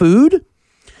of your food.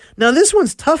 Now, this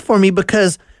one's tough for me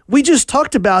because we just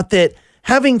talked about that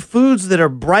having foods that are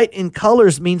bright in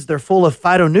colors means they're full of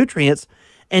phytonutrients.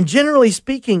 And generally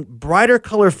speaking, brighter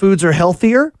color foods are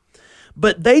healthier.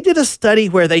 But they did a study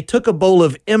where they took a bowl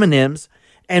of M&Ms,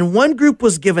 and one group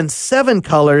was given 7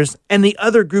 colors and the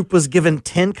other group was given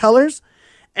 10 colors.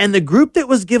 And the group that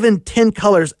was given 10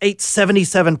 colors ate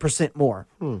 77% more.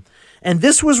 And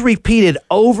this was repeated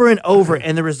over and over,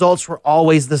 and the results were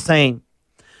always the same.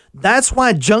 That's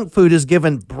why junk food is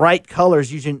given bright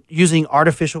colors using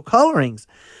artificial colorings.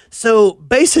 So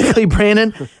basically,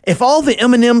 Brandon, if all the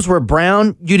M&Ms were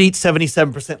brown, you'd eat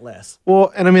 77% less.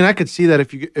 Well, and I mean, I could see that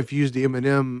if you use the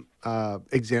M&M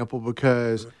example,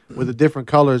 because with the different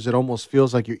colors, it almost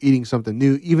feels like you're eating something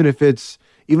new, even if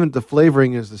the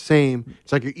flavoring is the same.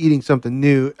 It's like you're eating something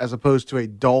new as opposed to a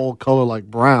dull color like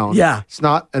brown. Yeah. It's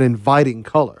not an inviting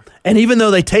color. And even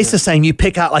though they taste the same, you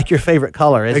pick out like your favorite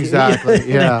color.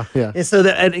 Exactly. Yeah. And so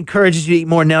that encourages you to eat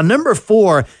more. Now, number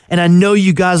 4, and I know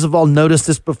you guys have all noticed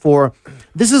this before,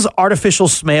 this is artificial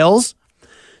smells.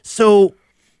 So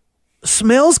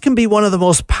smells can be one of the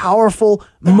most powerful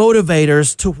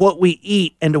motivators to what we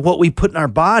eat and to what we put in our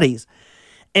bodies.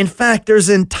 In fact, there's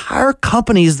entire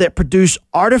companies that produce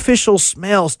artificial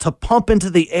smells to pump into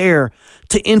the air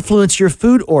to influence your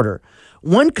food order.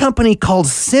 One company called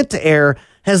Scent Air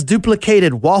has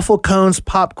duplicated waffle cones,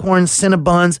 popcorn,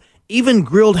 Cinnabons, even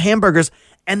grilled hamburgers,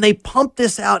 and they pump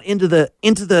this out into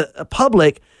the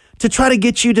public to try to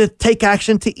get you to take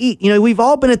action to eat. We've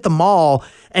all been at the mall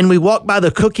and we walk by the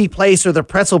cookie place or the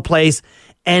pretzel place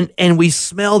and we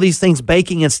smell these things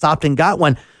baking and stopped and got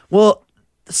one. Well,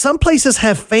 some places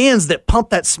have fans that pump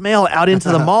that smell out into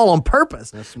the mall on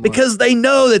purpose because they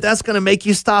know that that's going to make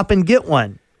you stop and get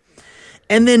one.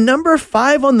 And then number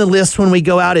 5 on the list when we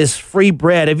go out is free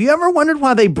bread. Have you ever wondered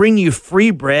why they bring you free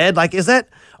bread? Like,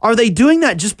 are they doing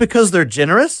that just because they're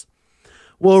generous?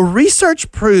 Well,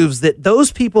 research proves that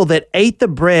those people that ate the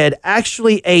bread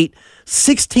actually ate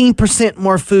 16%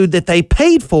 more food that they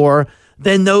paid for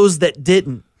than those that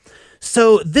didn't.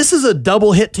 So this is a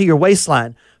double hit to your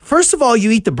waistline. First of all,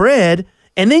 you eat the bread,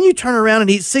 and then you turn around and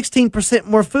eat 16%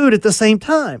 more food at the same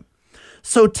time.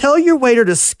 So tell your waiter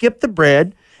to skip the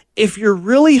bread. If you're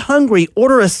really hungry,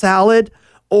 order a salad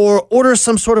or order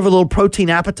some sort of a little protein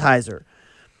appetizer.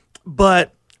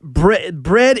 But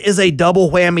bread is a double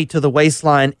whammy to the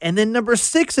waistline. And then number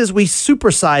 6 is we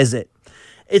supersize it.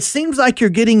 It seems like you're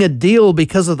getting a deal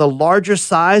because of the larger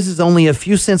size is only a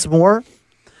few cents more.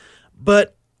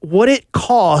 But what it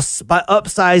costs by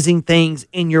upsizing things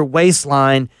in your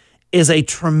waistline is a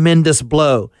tremendous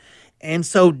blow. And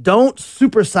so don't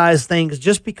supersize things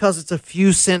just because it's a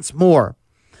few cents more.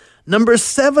 Number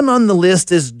 7 on the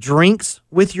list is drinks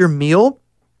with your meal.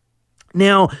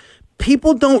 Now,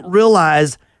 people don't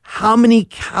realize how many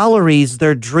calories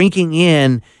they're drinking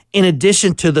in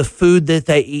addition to the food that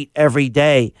they eat every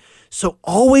day. So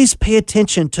always pay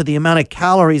attention to the amount of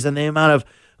calories and the amount of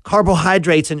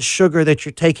carbohydrates and sugar that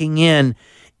you're taking in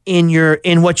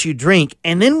what you drink.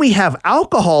 And then we have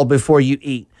alcohol before you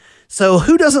eat. So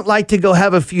who doesn't like to go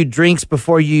have a few drinks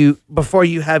before you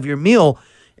have your meal?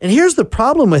 And here's the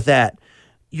problem with that.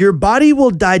 Your body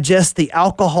will digest the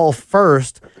alcohol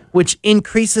first, which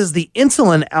increases the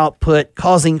insulin output,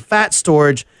 causing fat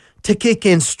storage to kick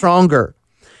in stronger.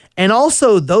 And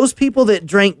also, those people that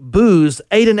drank booze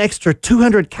ate an extra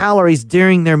 200 calories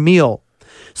during their meal.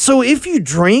 So if you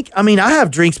drink, I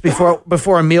have drinks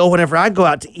before a meal whenever I go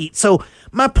out to eat. So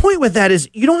my point with that is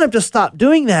you don't have to stop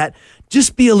doing that.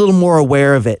 Just be a little more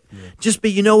aware of it. Yeah. Just be,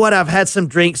 you know what, I've had some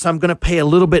drinks, so I'm going to pay a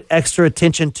little bit extra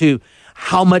attention to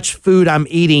how much food I'm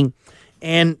eating.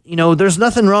 And, there's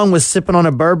nothing wrong with sipping on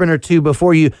a bourbon or two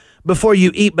before you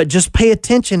eat, but just pay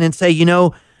attention and say,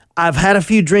 I've had a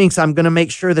few drinks. I'm going to make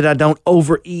sure that I don't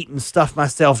overeat and stuff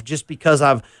myself just because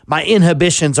my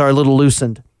inhibitions are a little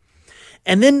loosened.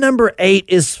 And then number 8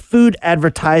 is food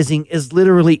advertising is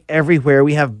literally everywhere.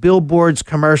 We have billboards,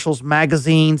 commercials,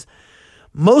 magazines.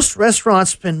 Most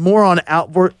restaurants spend more on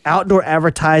outdoor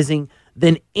advertising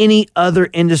than any other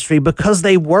industry because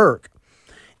they work.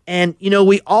 And,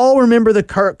 we all remember the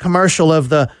commercial of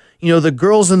the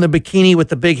girls in the bikini with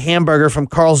the big hamburger from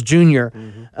Carl's Jr.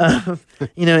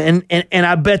 Mm-hmm. And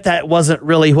I bet that wasn't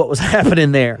really what was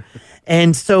happening there.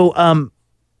 And so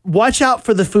watch out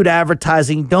for the food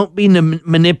advertising. Don't be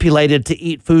manipulated to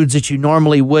eat foods that you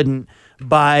normally wouldn't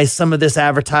by some of this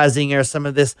advertising or some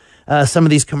of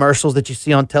these commercials that you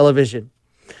see on television.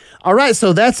 All right,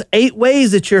 so that's 8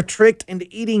 ways that you're tricked into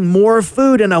eating more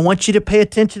food, and I want you to pay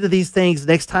attention to these things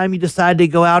next time you decide to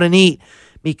go out and eat,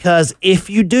 because if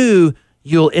you do,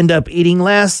 you'll end up eating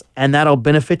less, and that'll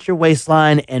benefit your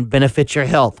waistline and benefit your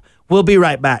health. We'll be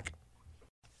right back.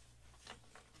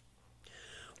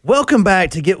 Welcome back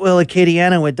to Get Well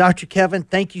Acadiana with Dr. Kevin.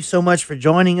 Thank you so much for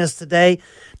joining us today.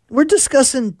 We're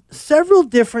discussing several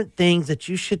different things that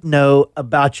you should know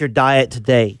about your diet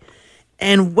today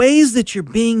and ways that you're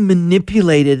being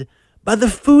manipulated by the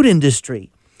food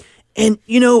industry. And,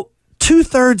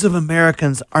 2/3 of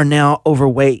Americans are now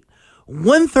overweight.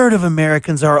 1/3 of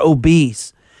Americans are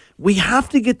obese. We have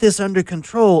to get this under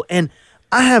control. And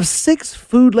I have 6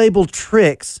 food label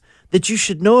tricks that you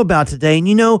should know about today.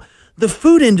 And, the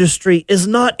food industry is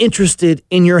not interested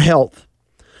in your health.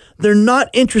 They're not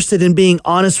interested in being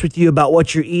honest with you about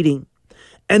what you're eating.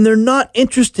 And they're not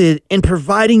interested in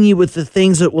providing you with the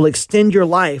things that will extend your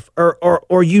life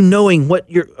or you knowing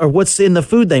what's in the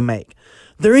food they make.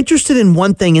 They're interested in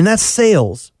one thing, and that's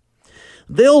sales.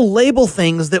 They'll label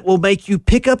things that will make you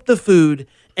pick up the food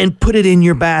and put it in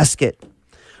your basket.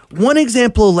 One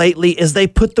example lately is they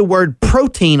put the word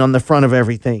protein on the front of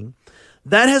everything.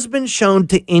 That has been shown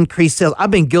to increase sales. I've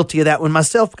been guilty of that one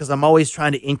myself because I'm always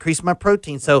trying to increase my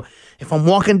protein. So if I'm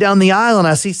walking down the aisle and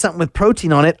I see something with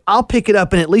protein on it, I'll pick it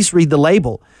up and at least read the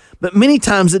label. But many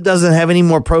times it doesn't have any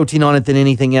more protein on it than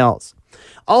anything else.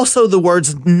 Also, the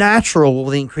words natural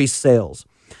will increase sales.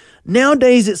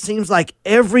 Nowadays, it seems like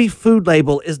every food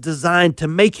label is designed to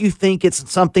make you think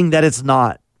it's something that it's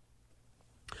not.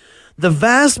 The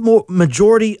vast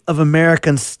majority of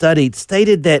Americans studied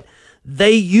stated that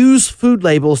they use food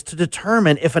labels to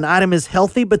determine if an item is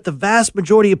healthy, but the vast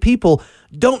majority of people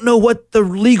don't know what the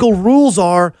legal rules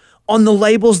are on the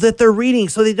labels that they're reading,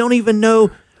 so they don't even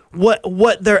know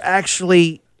what they're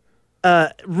actually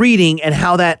reading and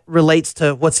how that relates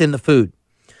to what's in the food.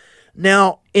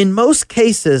 Now, in most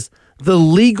cases, the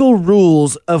legal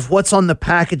rules of what's on the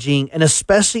packaging, and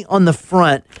especially on the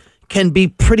front, can be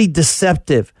pretty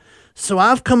deceptive. So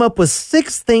I've come up with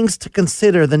 6 things to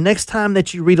consider the next time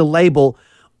that you read a label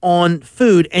on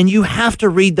food, and you have to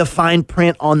read the fine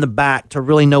print on the back to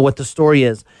really know what the story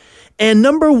is. And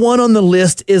number 1 on the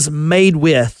list is made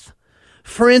with.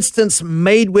 For instance,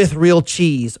 made with real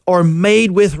cheese or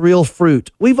made with real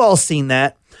fruit. We've all seen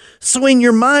that. So in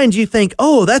your mind, you think,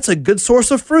 oh, that's a good source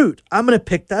of fruit. I'm going to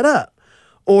pick that up.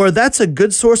 Or that's a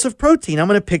good source of protein. I'm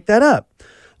going to pick that up.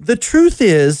 The truth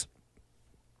is,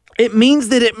 it means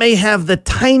that it may have the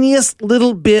tiniest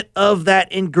little bit of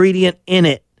that ingredient in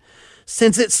it.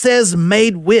 Since it says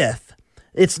made with,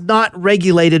 it's not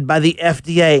regulated by the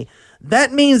FDA.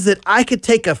 That means that I could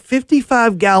take a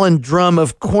 55-gallon drum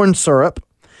of corn syrup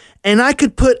and I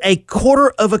could put a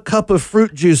 1/4 cup of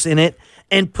fruit juice in it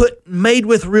and put made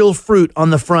with real fruit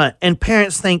on the front. And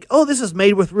parents think, oh, this is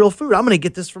made with real fruit. I'm going to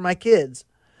get this for my kids.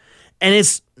 And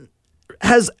it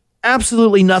has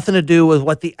absolutely nothing to do with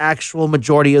what the actual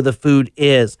majority of the food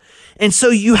is. And so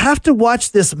you have to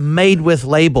watch this made with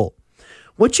label.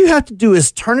 What you have to do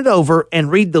is turn it over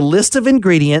and read the list of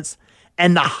ingredients,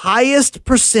 and the highest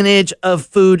percentage of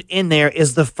food in there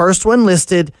is the first one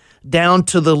listed down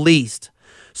to the least.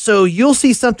 So you'll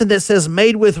see something that says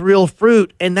made with real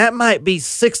fruit, and that might be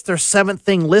 6th or 7th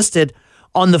thing listed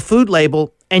on the food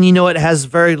label, and you know it has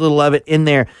very little of it in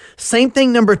there. Same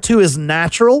thing, number 2 is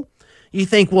natural. You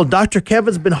think, well, Dr.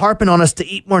 Kevin's been harping on us to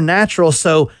eat more natural,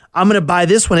 so I'm going to buy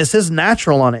this one. It says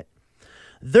natural on it.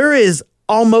 There is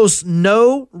almost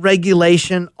no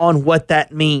regulation on what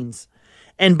that means.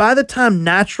 And by the time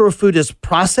natural food is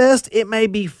processed, it may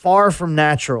be far from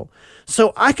natural.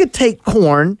 So I could take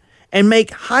corn and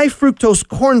make high fructose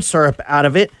corn syrup out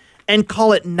of it and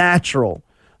call it natural.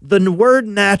 The word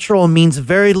natural means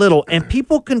very little, and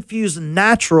people confuse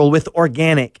natural with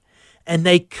organic, and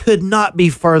they could not be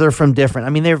further from different.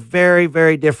 I mean, they're very,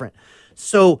 very different.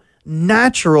 So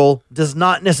natural does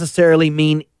not necessarily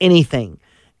mean anything.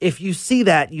 If you see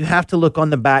that, you have to look on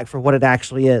the back for what it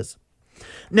actually is.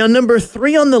 Now, number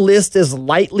 3 on the list is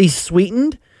lightly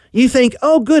sweetened. You think,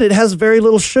 oh, good, it has very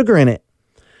little sugar in it.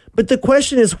 But the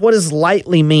question is, what does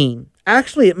lightly mean?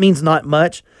 Actually, it means not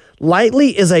much.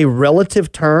 Lightly is a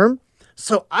relative term.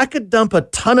 So I could dump a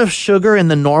ton of sugar in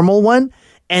the normal one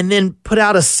and then put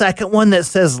out a second one that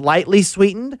says lightly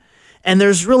sweetened. And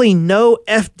there's really no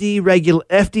FDA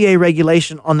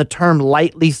regulation on the term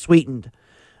lightly sweetened.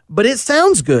 But it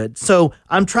sounds good. So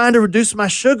I'm trying to reduce my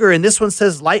sugar, and this one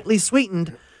says lightly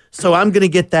sweetened, so I'm going to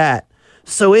get that.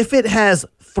 So if it has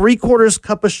 3/4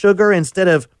 cup of sugar instead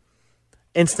of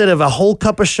a whole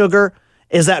cup of sugar,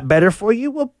 is that better for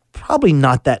you? Well, probably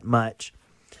not that much.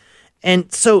 And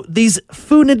so these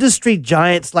food industry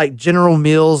giants like General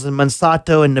Mills and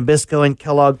Monsanto and Nabisco and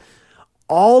Kellogg,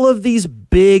 all of these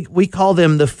big, we call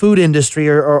them the food industry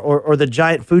or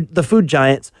the food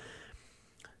giants,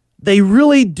 they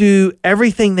really do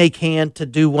everything they can to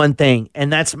do one thing,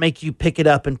 and that's make you pick it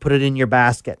up and put it in your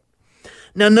basket.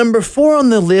 Now, number 4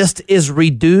 on the list is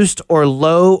reduced or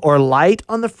low or light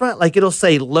on the front. Like it'll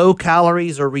say low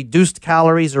calories or reduced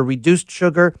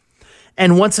sugar.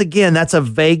 And once again, that's a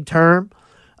vague term.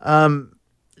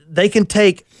 They can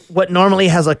take what normally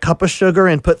has a cup of sugar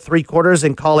and put 3/4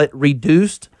 and call it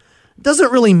reduced.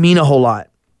 Doesn't really mean a whole lot.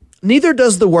 Neither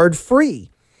does the word free.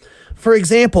 For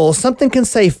example, something can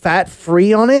say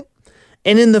fat-free on it,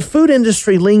 and in the food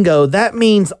industry lingo, that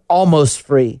means almost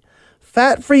free.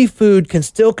 Fat-free food can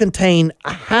still contain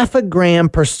a half a gram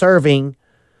per serving,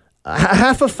 a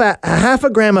half a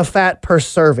gram of fat per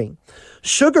serving.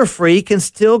 Sugar-free can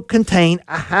still contain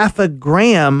a half a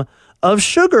gram of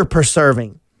sugar per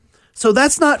serving. So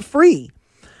that's not free.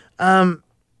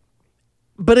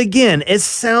 But again, it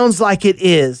sounds like it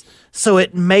is, so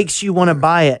it makes you want to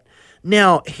buy it.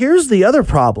 Now, here's the other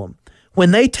problem.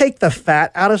 When they take the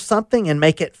fat out of something and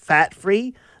make it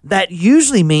fat-free, that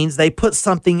usually means they put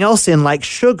something else in like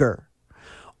sugar.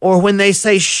 Or when they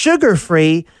say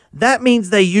sugar-free, that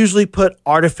means they usually put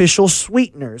artificial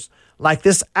sweeteners like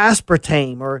this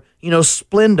aspartame or,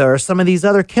 Splenda or some of these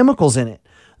other chemicals in it.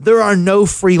 There are no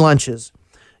free lunches.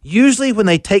 Usually when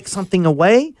they take something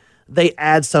away, they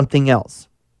add something else.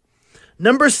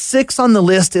 Number 6 on the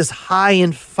list is high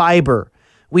in fiber.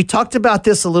 We talked about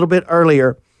this a little bit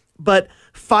earlier, but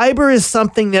fiber is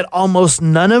something that almost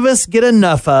none of us get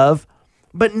enough of.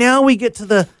 But now we get to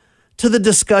the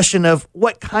discussion of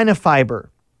what kind of fiber.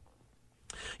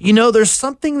 There's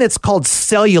something that's called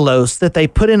cellulose that they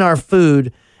put in our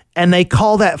food, and they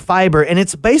call that fiber, and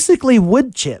it's basically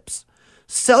wood chips.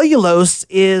 Cellulose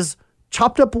is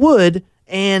chopped up wood,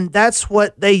 and that's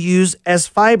what they use as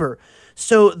fiber.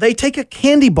 So they take a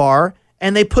candy bar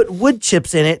and they put wood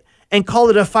chips in it and call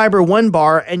it a Fiber One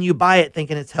bar, and you buy it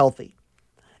thinking it's healthy.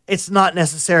 It's not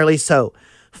necessarily so.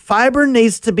 Fiber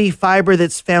needs to be fiber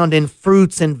that's found in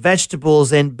fruits and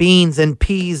vegetables and beans and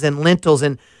peas and lentils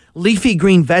and leafy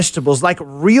green vegetables. Like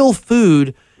real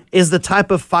food is the type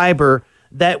of fiber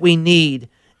that we need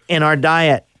in our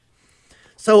diet.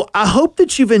 So I hope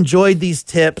that you've enjoyed these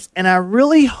tips, and I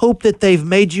really hope that they've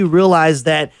made you realize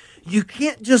that you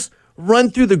can't just run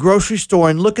through the grocery store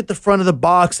and look at the front of the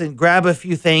box and grab a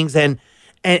few things and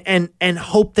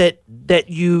hope that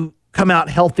you come out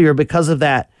healthier because of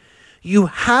that. You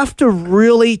have to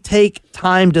really take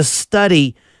time to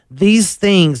study these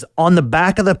things on the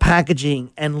back of the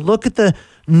packaging and look at the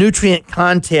nutrient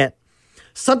content.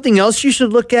 Something else you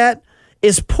should look at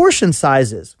is portion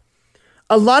sizes.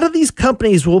 A lot of these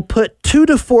companies will put 2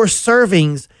 to 4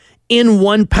 servings in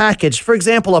one package. For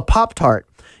example, a Pop-Tart.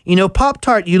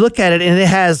 Pop-Tart, you look at it and it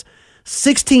has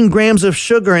 16 grams of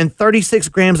sugar and 36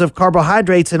 grams of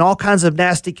carbohydrates and all kinds of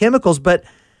nasty chemicals, but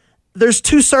there's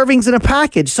 2 servings in a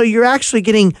package. So you're actually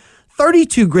getting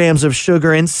 32 grams of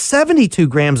sugar and 72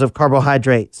 grams of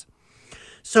carbohydrates.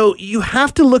 So you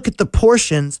have to look at the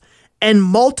portions and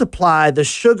multiply the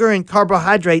sugar and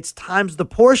carbohydrates times the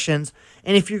portions.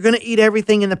 And if you're going to eat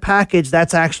everything in the package,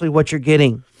 that's actually what you're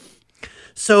getting.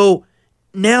 So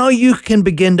now you can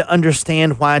begin to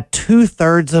understand why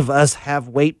 2/3 of us have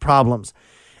weight problems.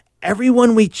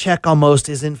 Everyone we check almost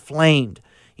is inflamed.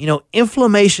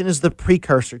 Inflammation is the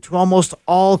precursor to almost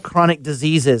all chronic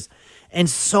diseases. And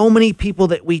so many people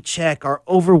that we check are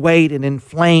overweight and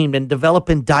inflamed and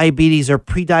developing diabetes or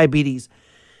prediabetes.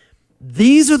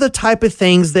 These are the type of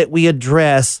things that we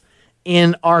address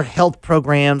in our health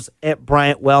programs at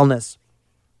Bryant Wellness.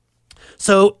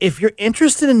 So if you're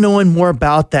interested in knowing more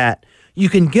about that, you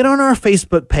can get on our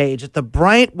Facebook page at the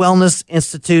Bryant Wellness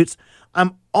Institutes.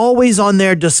 I'm always on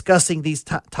there discussing these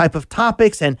type of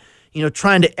topics and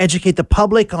trying to educate the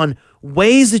public on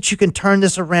ways that you can turn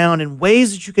this around and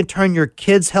ways that you can turn your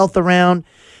kids' health around.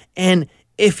 And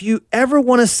if you ever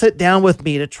want to sit down with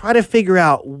me to try to figure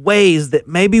out ways that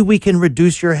maybe we can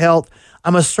reduce your health,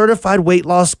 I'm a certified weight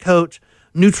loss coach,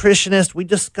 nutritionist. We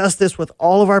discuss this with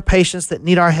all of our patients that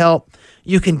need our help.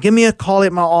 You can give me a call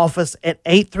at my office at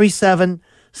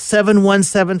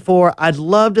 837-7174. I'd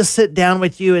love to sit down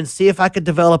with you and see if I could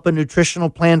develop a nutritional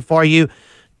plan for you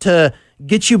to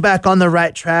get you back on the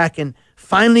right track and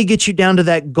finally get you down to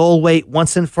that goal weight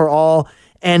once and for all.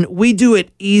 And we do it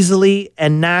easily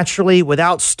and naturally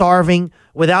without starving,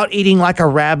 without eating like a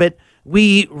rabbit. We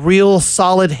eat real,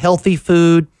 solid, healthy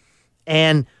food,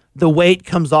 and the weight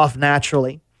comes off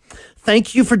naturally.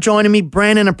 Thank you for joining me,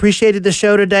 Brandon. Appreciated the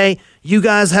show today. You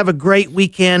guys have a great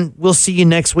weekend. We'll see you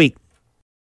next week.